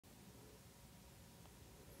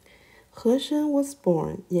He Shen was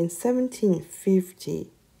born in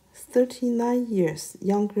 1750, 39 years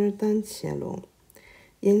younger than Qianlong.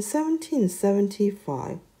 In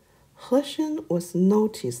 1775, He Shen was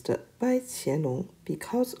noticed by Qianlong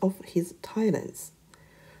because of his talents.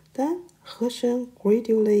 Then He Shen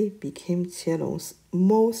gradually became Qianlong's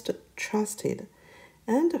most trusted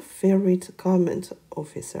and favorite government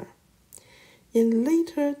officer. In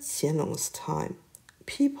later Qianlong's time,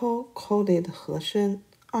 people called He Shen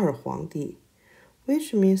二皇帝,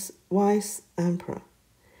 which means wise emperor.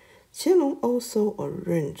 Qianlong also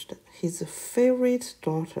arranged his favorite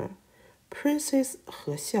daughter, Princess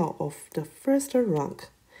He Xiao of the first rank,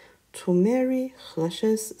 to marry He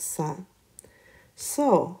Shen's son.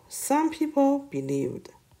 So, some people believed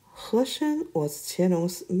He Shen was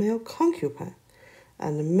Qianlong's male concubine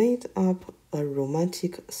and made up a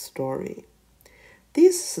romantic story.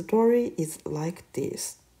 This story is like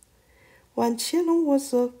this. When Qianlong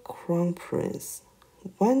was a crown prince,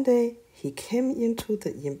 one day he came into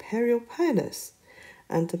the imperial palace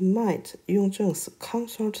and met Yongzheng's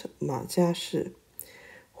consort Ma Jiashi,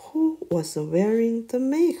 who was wearing the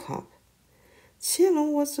makeup.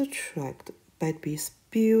 Qianlong was attracted by this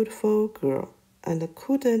beautiful girl and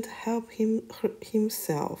couldn't help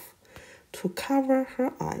himself to cover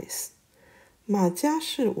her eyes. Ma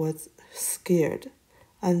Jiashi was scared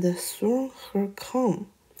and threw her comb,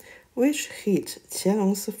 which hit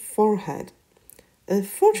Qianlong's forehead.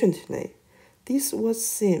 Unfortunately, this was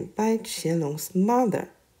seen by Qianlong's mother.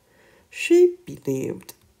 She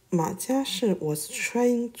believed Ma Jiashi was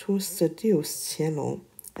trying to seduce Qianlong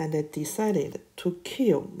and decided to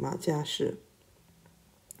kill Ma Jiashi.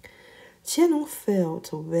 Qianlong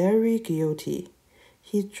felt very guilty.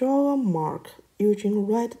 He drew a mark using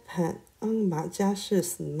red pen on Ma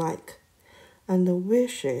Jiashi's neck and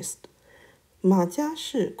wishes Ma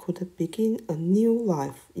Jiashi could begin a new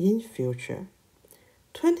life in future.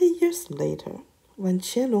 20 years later, when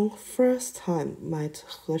Qianlong first time met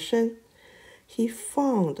He Shen, he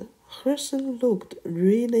found He Shen looked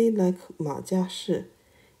really like Ma Jiashi,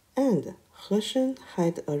 and He Shen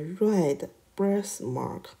had a red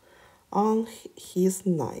birthmark on his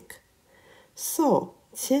neck. So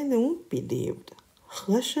Qianlong believed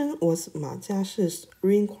He Shen was Ma Jiashi's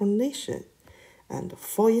reincarnation and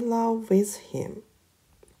fell in love with him.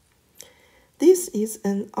 This is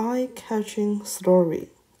an eye-catching story.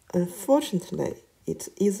 Unfortunately, it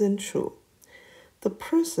isn't true. The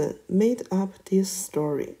person made up this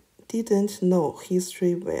story didn't know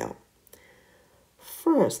history well.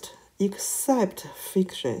 First, except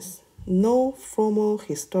fictions, no formal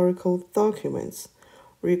historical documents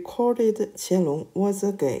recorded Qianlong was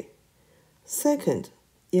a gay. Second,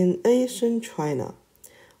 in ancient China,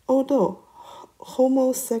 although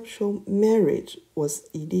homosexual marriage was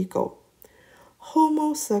illegal,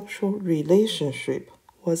 homosexual relationship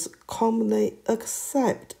was commonly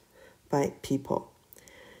accepted by people.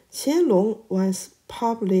 Qianlong once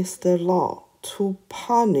published the law to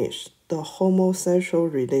punish the homosexual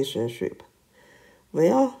relationship.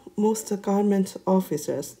 Well, most government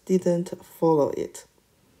officers didn't follow it.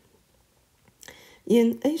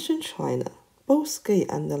 In ancient China, both gay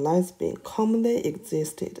and lesbian commonly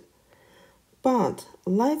existed, but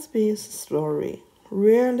lesbian's story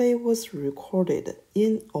rarely was recorded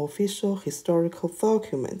in official historical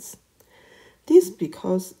documents. This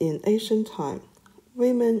because in ancient time,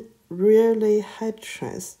 women rarely had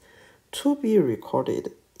chance to be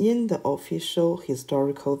recorded in the official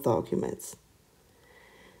historical documents.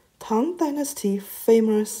 Tang Dynasty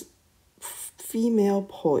famous female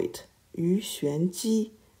poet Yu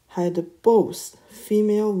Xuanji had both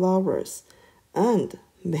female lovers and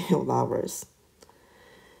male lovers.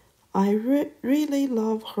 I really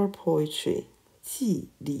love her poetry, 记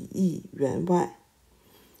礼义员外.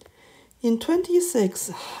 In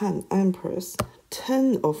 26 Han emperors,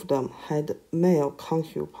 10 of them had male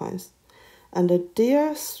concubines, and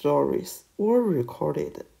their stories were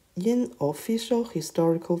recorded in official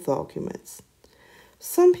historical documents.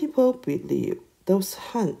 Some people believe those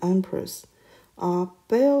Han emperors are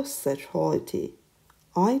bisexuality.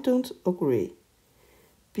 I don't agree,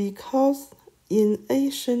 because in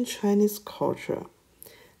ancient Chinese culture,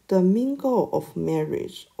 the main goal of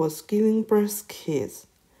marriage was giving birth kids,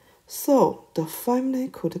 so the family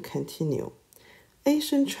could continue.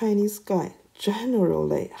 Ancient Chinese guys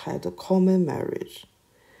generally had a common marriage.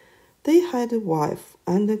 They had a wife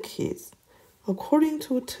and kids. According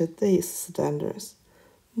to today's standards,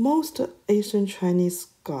 most Asian Chinese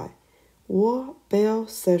guys were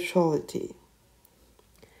bisexuality.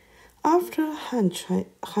 After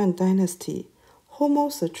Han Dynasty,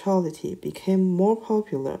 homosexuality became more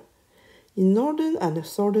popular. In northern and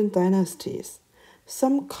southern dynasties,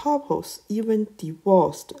 some couples even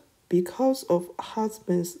divorced because of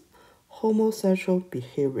husband's homosexual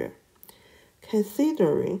behavior.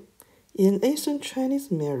 Considering in ancient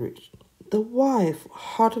Chinese marriage, the wife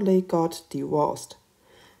hardly got divorced,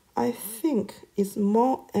 I think it's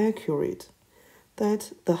more accurate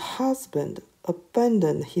that the husband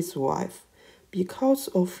abandoned his wife because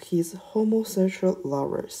of his homosexual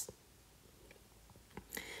lovers.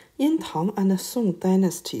 In Tang and Song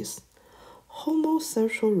dynasties,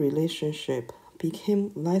 homosexual relationship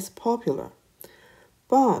became less popular.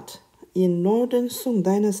 But in Northern Song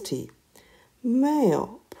dynasty,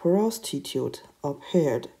 male prostitutes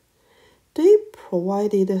appeared. They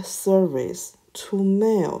provided service to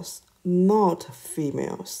males, not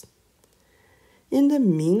females. In the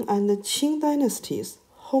Ming and Qing dynasties,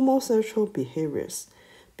 homosexual behaviors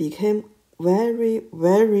became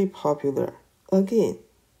very popular again,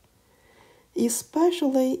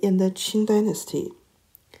 especially in the Qing dynasty.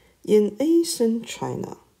 In ancient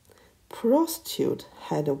China, prostitutes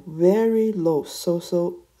had a very low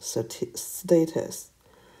social status,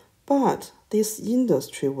 but this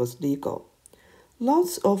industry was legal.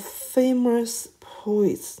 Lots of famous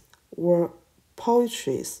poetries were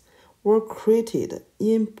created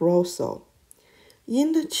in brothel.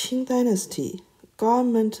 In the Qing dynasty,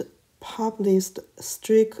 government published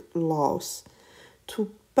strict laws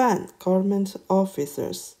to ban government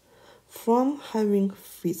officers from having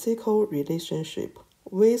physical relationship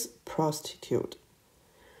with prostitute.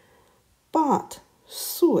 But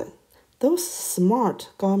soon, those smart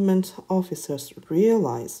government officers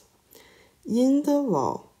realized in the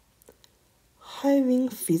law, having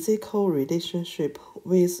physical relationship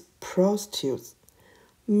with prostitutes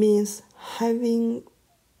means having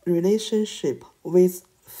relationship with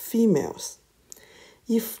females.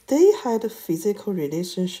 If they had a physical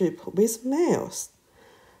relationship with males,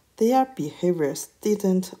 their behaviors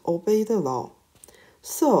didn't obey the law.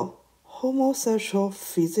 So, homosexual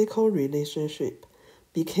physical relationship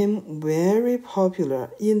became very popular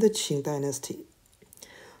in the Qing dynasty.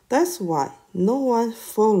 That's why no one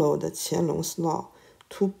followed Qianlong's law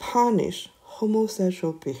to punish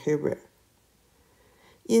homosexual behavior.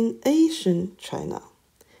 In ancient China,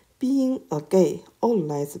 being a gay or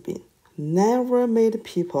lesbian never made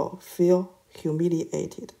people feel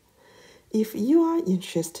humiliated. If you are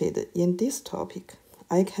interested in this topic,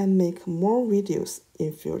 I can make more videos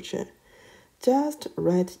in future. Just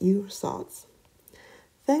write your thoughts.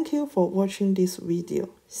 Thank you for watching this video.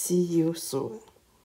 See you soon.